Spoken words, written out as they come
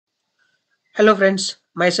Hello friends,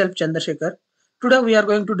 myself Chandrasekhar. Today we are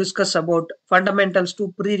going to discuss about fundamentals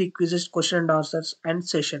to prerequisite question and answers and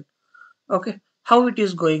session. Okay, how it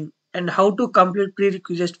is going and how to complete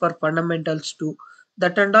prerequisites for fundamentals to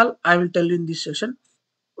that and all I will tell you in this session.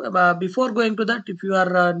 Before going to that, if you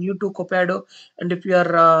are new to Copado and if you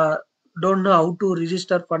are don't know how to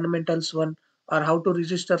register fundamentals one or how to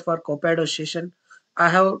register for Copado session, I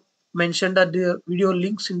have mentioned the video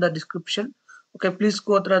links in the description. Okay, please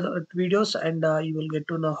go through the videos and you will get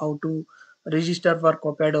to know how to register for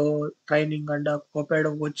Copado training and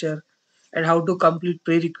Copado voucher and how to complete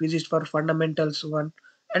prerequisites for fundamentals one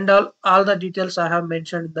and all the details I have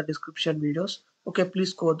mentioned in the description videos. Okay,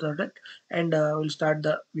 please go through that and we'll start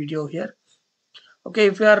the video here. Okay,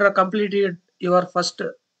 if you are completed your first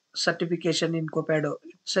certification in Copado,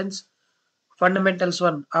 since fundamentals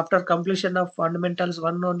 1, after completion of fundamentals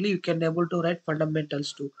 1 only you can able to write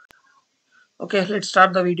fundamentals 2. Okay, let's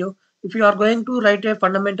start the video. If you are going to write a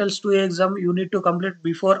fundamentals 2 exam, you need to complete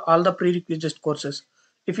before all the prerequisite courses.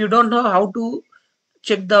 If you don't know how to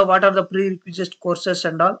check the what are the prerequisite courses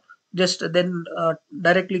and all, just then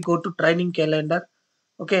directly go to training calendar.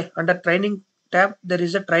 Okay, under training tab there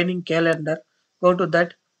is a training calendar. Go to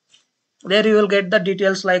that. There you will get the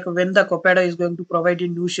details like when the Copado is going to provide a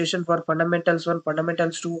new session for fundamentals 1,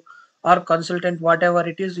 fundamentals 2, or consultant, whatever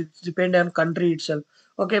it is, it's depend on country itself.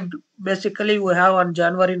 Okay, basically we have on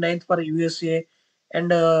January 9th for USA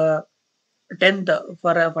and 10th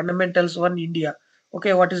for fundamentals 1 India.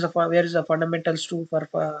 Okay, what is the where is the fundamentals 2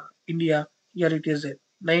 for India? Here it is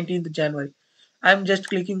 19th January. I'm just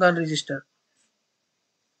clicking on register.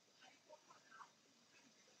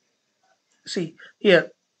 See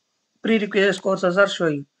here prerequisite courses are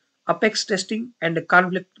showing apex testing and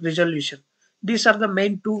conflict resolution. These are the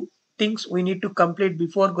main two things we need to complete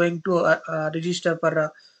before going to register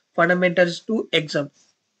for fundamentals to exam.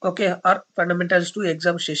 Okay, or fundamentals to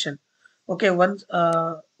exam session. Okay,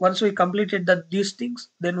 once we completed these things,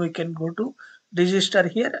 then we can go to register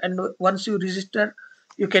here, and once you register,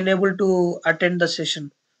 you can able to attend the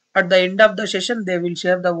session. At the end of the session, they will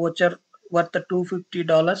share the voucher worth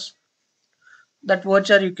 $250. That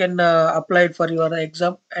voucher you can apply it for your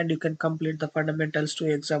exam and you can complete the fundamentals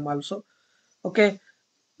to exam also. Okay,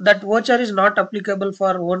 that voucher is not applicable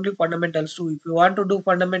for only fundamentals 2. If you want to do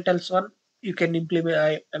fundamentals 1, you can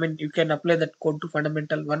implement I mean you can apply that code to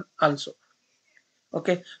fundamental 1 also.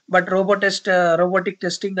 Okay, but robotic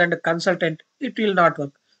testing and consultant, it will not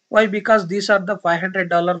work. Why? Because these are the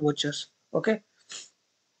 $500 vouchers. Okay,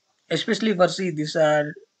 especially for see this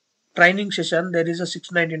training session there is a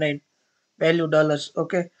 699 value dollars.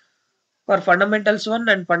 Okay, for fundamentals 1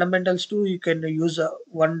 and fundamentals 2, you can use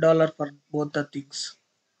 $1 for both the things.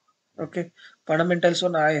 Okay, fundamentals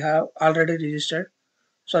 1 I have already registered.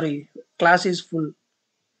 Sorry, class is full,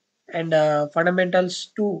 and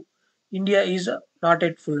fundamentals 2 India is not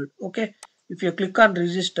yet full. Okay, if you click on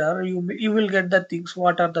register, you will get the things.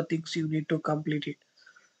 What are the things you need to complete it?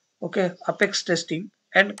 Okay, apex testing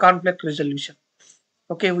and conflict resolution.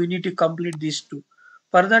 Okay, we need to complete these two.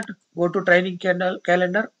 For that, go to training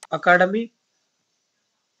calendar academy.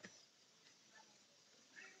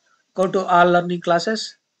 Go to all learning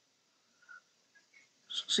classes.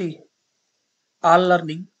 See all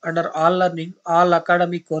learning, under all learning all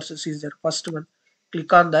academic courses is there, first one.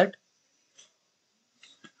 Click on that.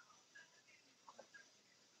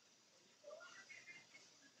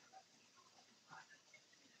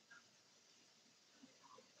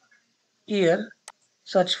 Here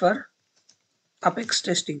search for apex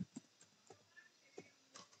testing.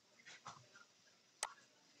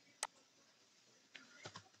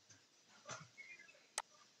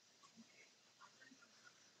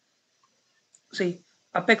 See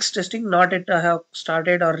apex testing not yet I have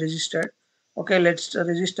started or registered. Okay, let's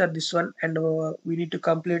register this one, and we need to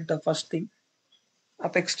complete the first thing,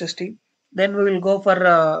 apex testing. Then we will go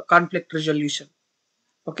for conflict resolution.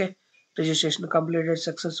 Okay, registration completed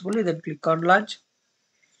successfully, then click on launch.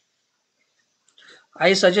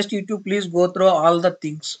 I suggest you to please go through all the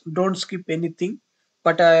things. Don't skip anything.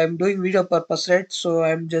 But I am doing video purpose, right? So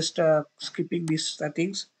I'm just skipping these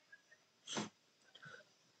things.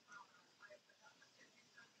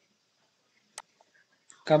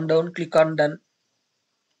 Come down, click on done.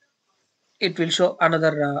 It will show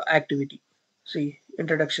another activity. See,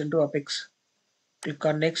 introduction to Apex. Click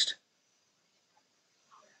on next.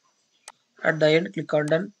 At the end, click on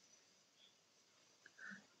done.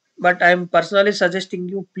 But I'm personally suggesting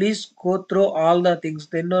you please go through all the things.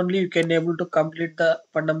 Then only you can able to complete the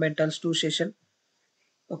fundamentals 2 session.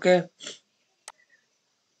 Okay,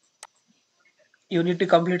 you need to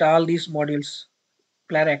complete all these modules,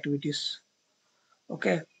 plan activities.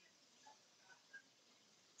 Okay,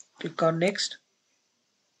 Click on next.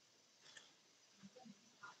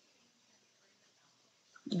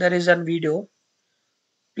 There is a video.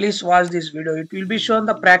 Please watch this video. It will be shown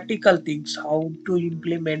the practical things, how to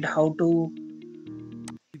implement, how to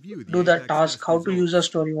Review the do the Apex task, test how to use the results.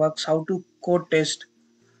 story works, how to code test,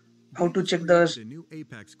 how Dave to has check the. created a new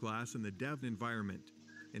Apex class in the dev environment,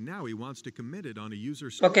 and now he wants to commit it on a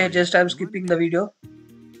user Okay, story just I'm and run skipping it. the video.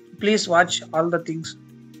 Please watch all the things.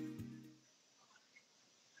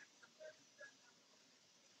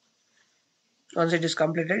 Once it is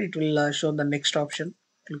completed, it will show the next option.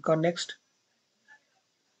 Click on next.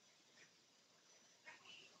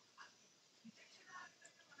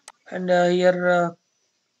 And here,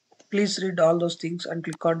 please read all those things and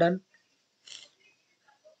click on done.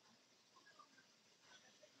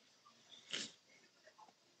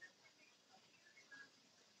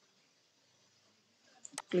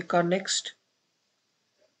 Click on next.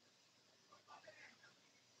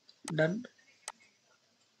 Done.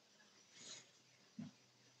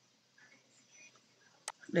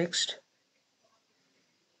 Next.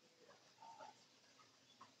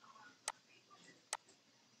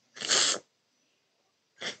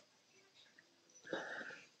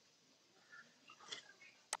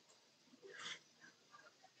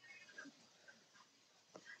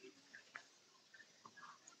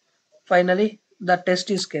 Finally, the test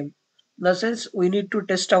is came. In the sense, we need to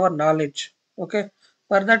test our knowledge. Okay.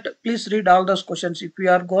 For that, please read all those questions. If you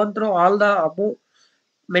are going through all the above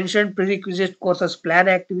mentioned prerequisite courses, plan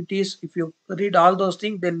activities, if you read all those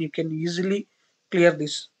things, then you can easily clear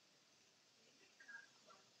this.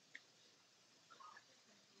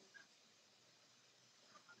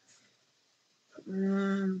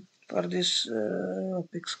 For this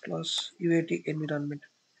Apex class UAT environment.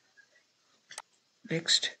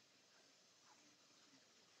 Next,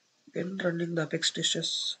 when running the Apex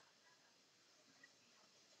tests.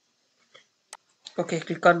 Okay,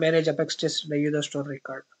 click on manage Apex test in the user story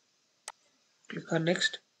record. Click on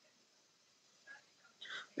next.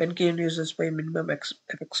 When can users by minimum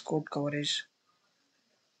Apex code coverage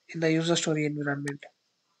in the user story environment.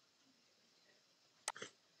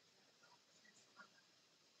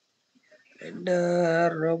 And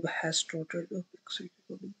Rob has total Apex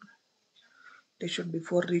implementation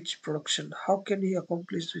before reach production. How can he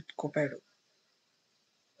accomplish with Copado?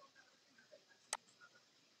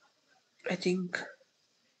 I think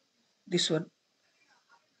this one.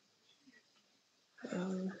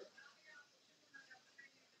 Uh,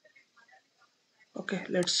 okay,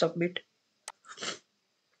 let's submit.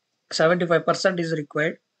 75% is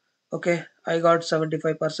required. Okay, I got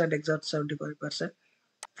 75%, exact 75%.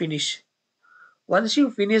 Finish. Once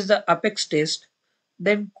you finish the Apex test,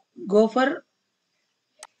 then go for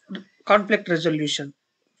conflict resolution.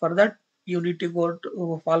 For that, you need to go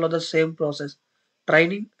to follow the same process.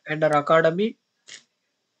 Training under academy,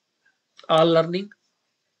 all learning,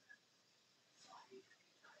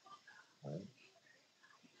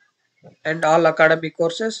 and all academic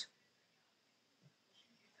courses.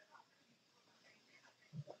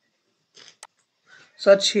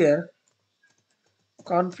 Search here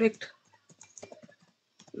conflict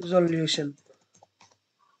resolution.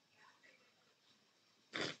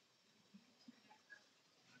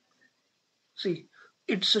 See,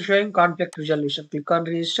 it's showing conflict resolution. Click on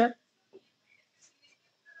register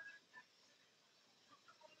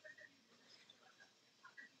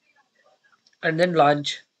and then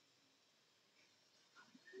launch.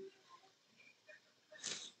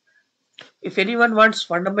 If anyone wants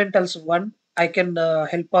fundamentals 1, I can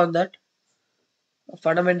help on that.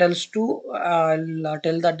 Fundamentals 2, I'll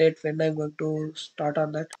tell the date when I'm going to start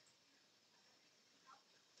on that.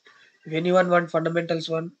 If anyone wants fundamentals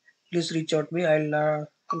 1, please reach out me. I'll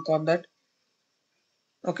help on that.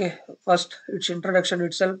 Okay, first its introduction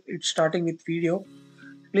itself. It's starting with video.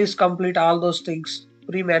 Please complete all those things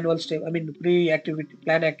pre-manual step. I mean pre-activity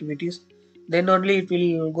plan activities. Then only it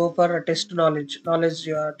will go for a test knowledge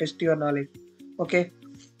test your knowledge. Okay,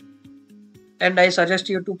 and I suggest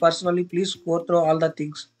you to personally please go through all the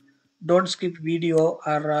things. Don't skip video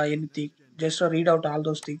or anything. Just read out all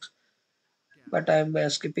those things. But I'm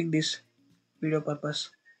skipping this video purpose.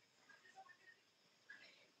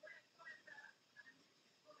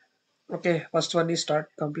 Okay, first one is start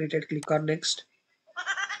completed. Click on next.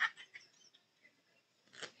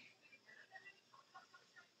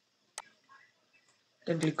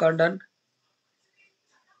 Then click on done.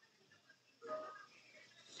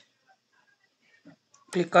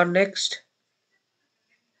 Click on next.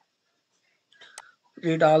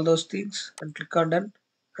 Read all those things and click on done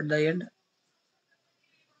at the end.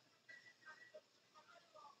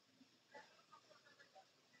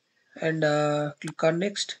 And click on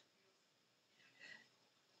next.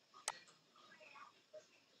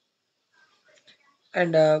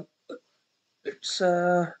 and it's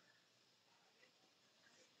a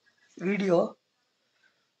video.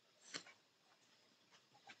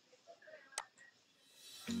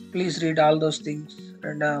 Please read all those things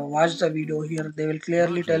and watch the video here. They will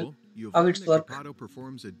clearly tell Module, you've how learned it's that work. Copado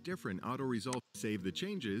performs a different auto result. Save the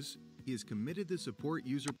changes. He is committed to support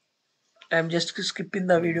user. I'm just skipping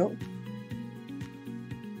the video,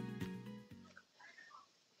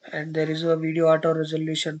 and there is a video auto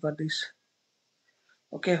resolution for this.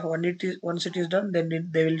 Okay, once it is done, then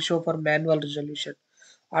they will show for manual resolution.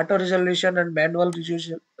 Auto resolution and manual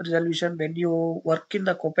resolution, when you work in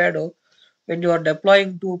the Copado, when you are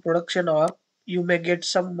deploying to production, or you may get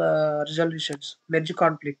some resolutions, merge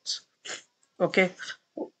conflicts. Okay,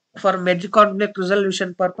 for merge conflict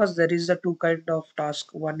resolution purpose, there is a two kind of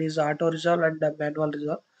task. One is auto resolve and the manual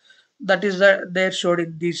resolve. That is they're showed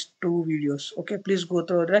in these two videos. Okay, please go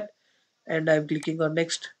through that, and I'm clicking on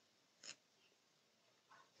next.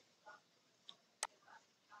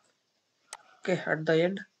 Okay, at the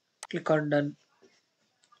end, click on done,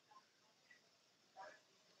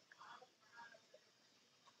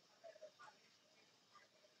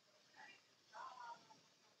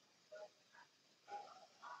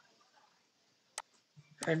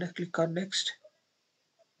 and click on next.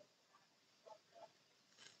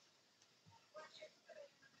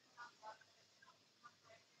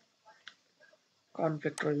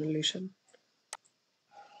 Conflict resolution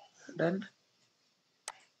done.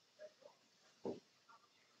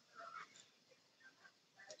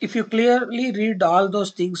 If you clearly read all those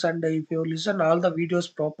things and if you listen all the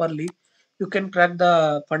videos properly, you can crack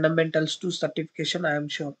the fundamentals to certification, I am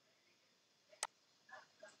sure.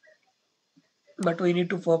 But we need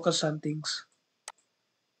to focus on things.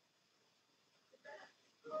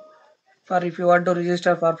 For if you want to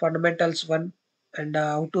register for fundamentals one, and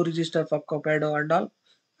how to register for Copado and all,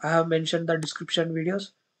 I have mentioned the description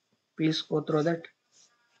videos. Please go through that.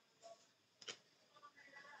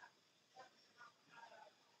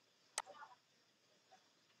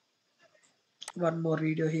 One more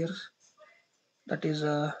video here, that is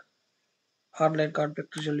online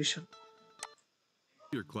conflict resolution.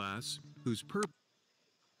 Your class, whose purpose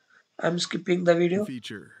I'm skipping the video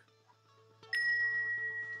feature.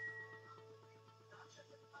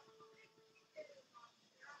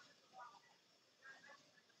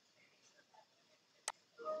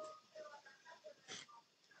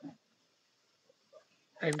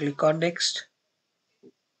 and click on next,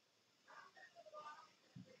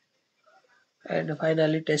 and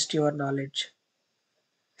finally test your knowledge.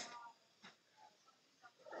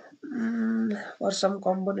 For some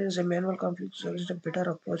components, a manual conflict resolution is a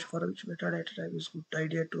better approach, for which metadata type is good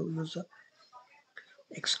idea to use the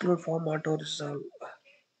exclude form auto resolve.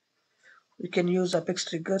 We can use Apex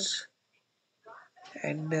triggers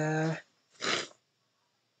and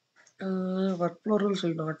workflow rules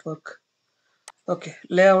will not work. Okay,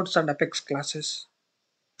 layouts and Apex classes.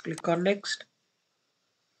 Click on next.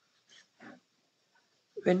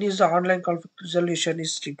 When is the online conflict resolution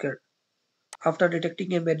is triggered? After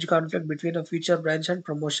detecting a merge conflict between a feature branch and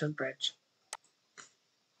promotion branch.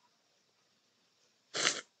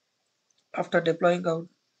 After deploying out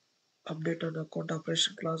update on account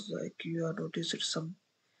operation class, the IQ noticed that some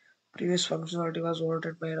previous functionality was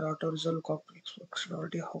overridden by an auto resolve complex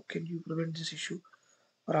functionality. How can you prevent this issue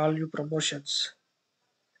for all your promotions?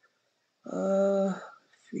 Uh,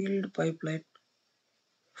 Field pipeline,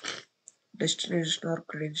 destination arc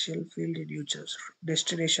credential, field in users,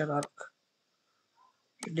 destination arc.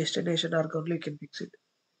 In destination arc only you can fix it.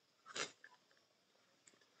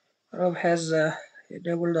 Rob has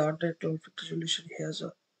enabled the online conflict resolution. He has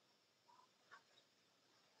a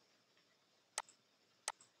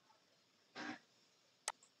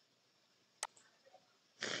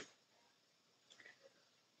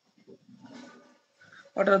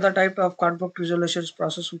what are the type of conflict resolutions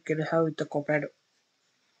process we can have with the Copado?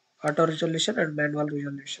 Auto resolution and manual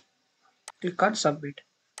resolution. Click on submit.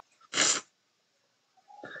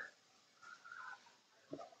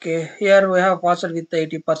 Okay, here we have passed with the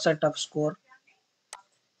 80% of score.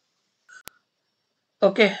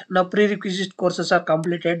 Okay, now prerequisite courses are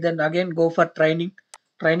completed. Then again go for training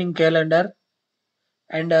calendar,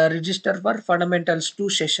 and register for fundamentals 2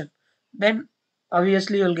 session. Then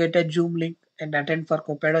obviously you'll get a Zoom link and attend for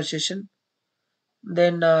Copado session.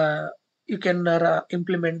 Then you can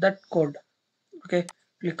implement that code. Okay,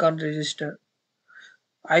 click on register.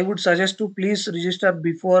 I would suggest to please register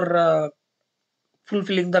before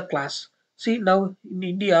fulfilling the class. See, now in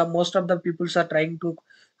India, most of the peoples are trying to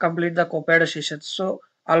complete the Copado sessions. So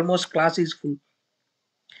almost class is full.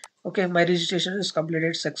 Okay, my registration is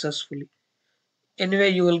completed successfully. Anyway,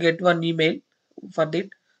 you will get one email for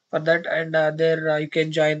that and there you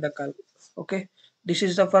can join the call. Okay, this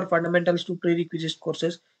is the for fundamentals to prerequisite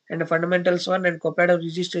courses, and the fundamentals one and Copado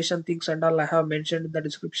registration things and all I have mentioned in the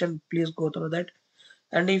description. Please go through that,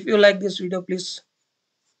 and if you like this video, please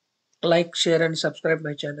like, share and subscribe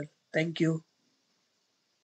my channel. Thank you.